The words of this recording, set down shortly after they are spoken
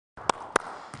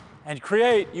And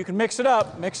create. You can mix it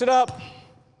up. Mix it up.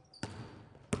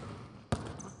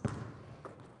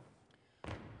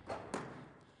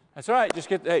 That's all right. Just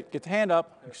get the hand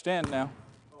up. Extend now.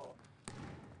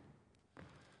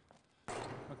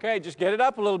 Okay, just get it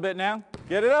up a little bit now.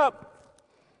 Get it up.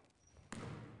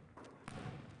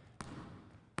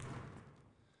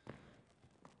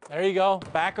 There you go.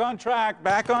 Back on track.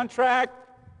 Back on track.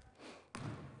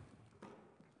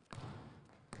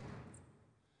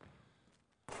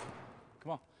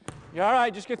 Come on. You're all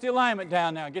right. Just get the alignment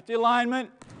down now. Get the alignment.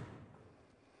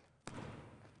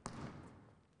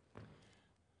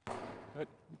 Good.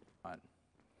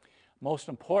 Most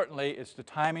importantly, it's the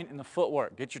timing and the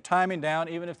footwork. Get your timing down.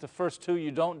 Even if the first two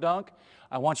you don't dunk,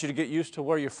 I want you to get used to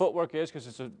where your footwork is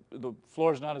because the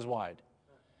floor is not as wide.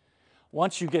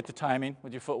 Once you get the timing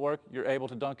with your footwork, you're able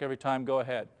to dunk every time. Go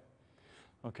ahead.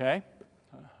 Okay?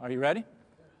 Are you ready?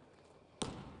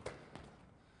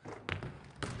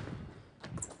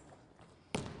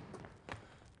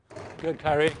 Good,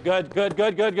 Kyrie. Good, good,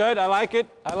 good, good, good. I like it.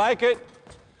 I like it.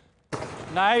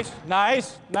 Nice,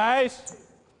 nice, nice.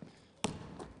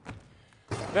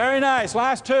 Very nice.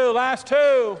 Last two, last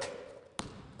two.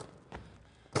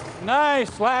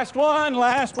 Nice. Last one,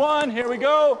 last one. Here we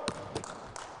go.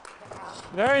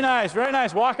 Very nice, very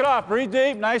nice. Walk it off. Breathe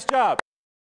deep. Nice job.